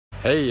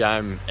Hey,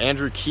 I'm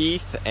Andrew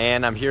Keith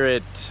and I'm here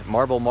at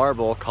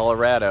Marble,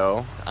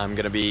 Colorado. I'm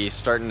gonna be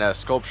starting a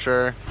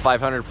sculpture,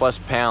 500 plus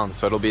pounds,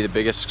 so it'll be the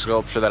biggest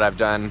sculpture that I've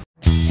done.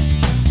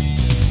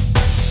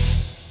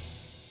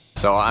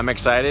 So I'm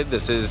excited.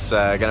 This is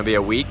gonna be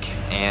a week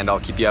and I'll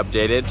keep you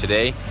updated.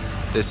 Today,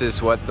 this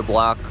is what the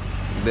block,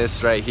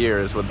 this right here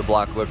is what the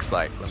block looks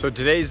like. So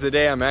today's the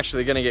day I'm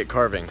actually gonna get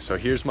carving. So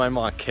here's my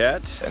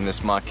maquette, and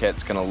this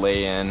maquette's gonna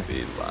lay in,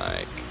 be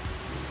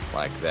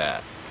like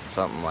that,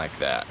 something like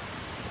that.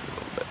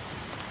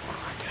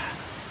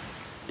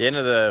 The end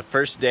of the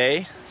first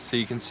day, so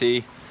you can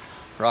see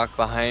rock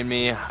behind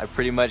me. I've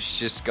pretty much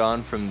just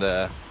gone from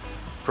the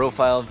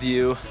profile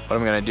view. What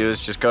I'm gonna do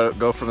is just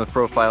go from the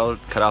profile,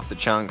 cut off the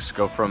chunks,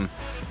 go from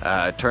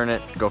turn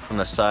it, go from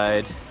the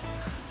side,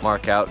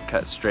 mark out,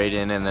 cut straight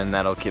in, and then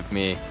that'll give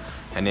me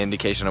an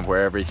indication of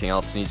where everything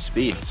else needs to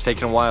be. It's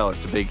taken a while.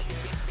 It's a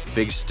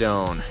big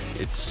stone.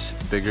 It's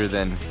bigger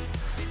than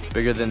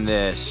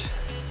this.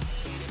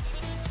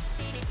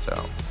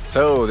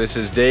 So this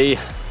is day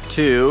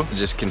 2,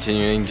 just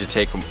continuing to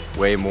take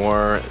way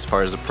more as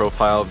far as the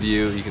profile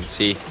view. You can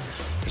see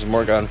there's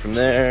more gone from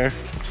there.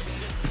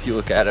 If you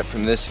look at it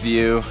from this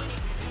view,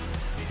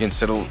 you can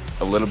see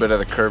a little bit of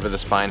the curve of the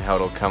spine, how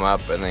it'll come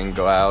up and then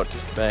go out.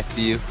 Just back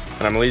view.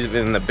 And I'm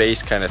leaving the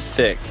base kind of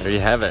thick. There you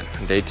have it,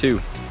 day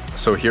 2.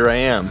 So here I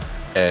am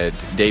at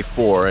day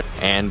 4,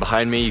 and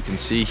behind me you can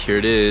see here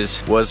it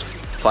is. Was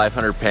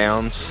 500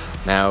 pounds,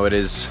 now it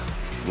is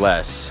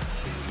less.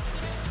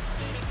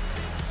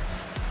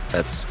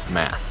 That's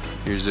math.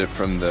 Here's it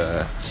from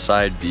the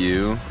side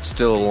view.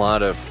 Still a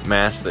lot of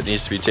mass that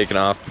needs to be taken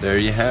off. There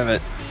you have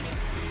it.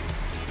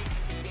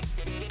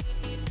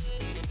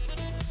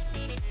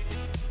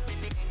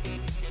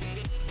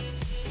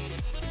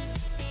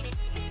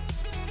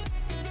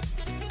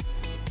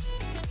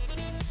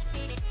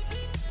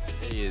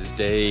 Today is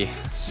day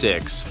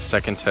 6,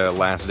 second to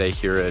last day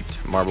here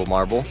at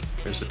Marble.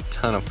 There's a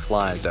ton of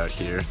flies out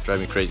here, drive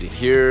me crazy.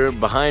 Here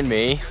behind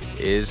me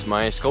is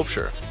my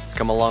sculpture. It's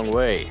come a long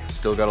way,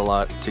 still got a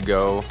lot to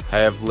go. I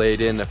have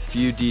laid in a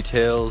few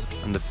details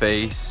on the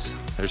face.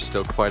 There's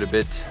still quite a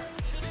bit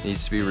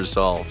needs to be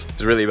resolved.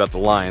 It's really about the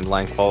line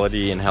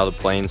quality and how the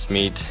planes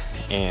meet,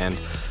 and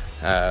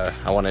I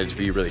wanted it to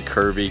be really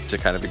curvy to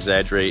kind of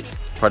exaggerate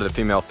part of the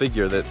female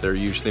figure, that they're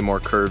usually more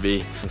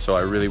curvy, and so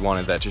I really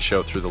wanted that to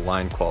show through the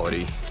line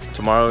quality.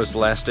 Tomorrow is the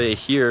last day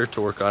here to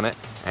work on it,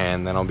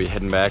 and then I'll be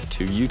heading back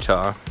to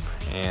Utah,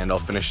 and I'll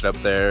finish it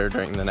up there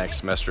during the next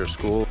semester of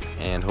school,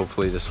 and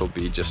hopefully this will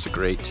be just a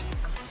great,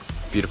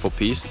 beautiful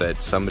piece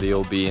that somebody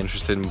will be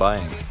interested in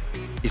buying.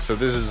 So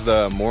this is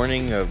the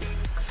morning of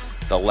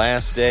the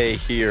last day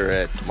here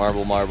at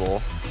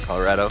Marble,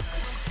 Colorado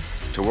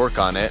to work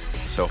on it.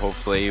 So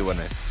hopefully when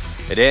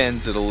it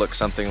ends, it'll look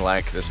something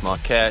like this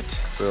maquette.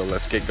 So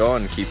let's get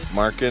going, keep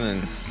marking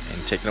and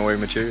taking away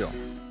material.